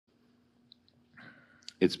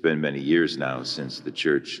It's been many years now since the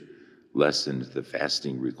church lessened the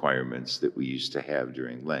fasting requirements that we used to have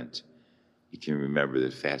during Lent. You can remember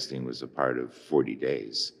that fasting was a part of 40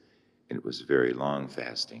 days, and it was very long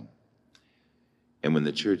fasting. And when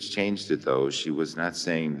the church changed it, though, she was not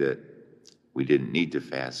saying that we didn't need to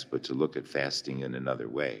fast, but to look at fasting in another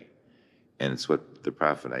way. And it's what the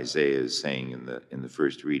prophet Isaiah is saying in the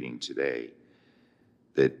first reading today,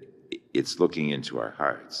 that it's looking into our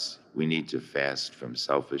hearts. We need to fast from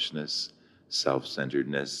selfishness,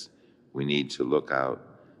 self-centeredness. We need to look out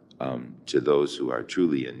to those who are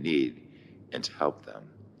truly in need and to help them.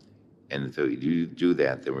 And if we do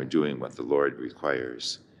that, then we're doing what the Lord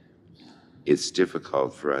requires. It's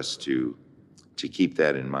difficult for us to keep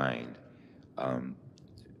that in mind.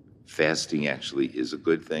 Fasting actually is a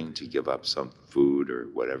good thing, to give up some food or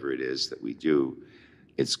whatever it is that we do.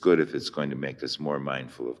 It's good if it's going to make us more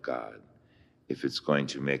mindful of God, if it's going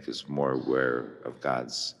to make us more aware of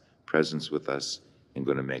God's presence with us and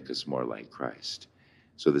going to make us more like Christ.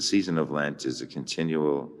 So the season of Lent is a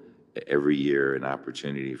continual, every year, an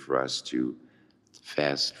opportunity for us to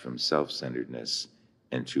fast from self-centeredness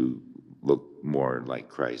and to look more like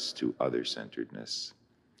Christ, to other-centeredness.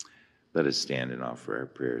 Let us stand and offer our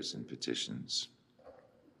prayers and petitions.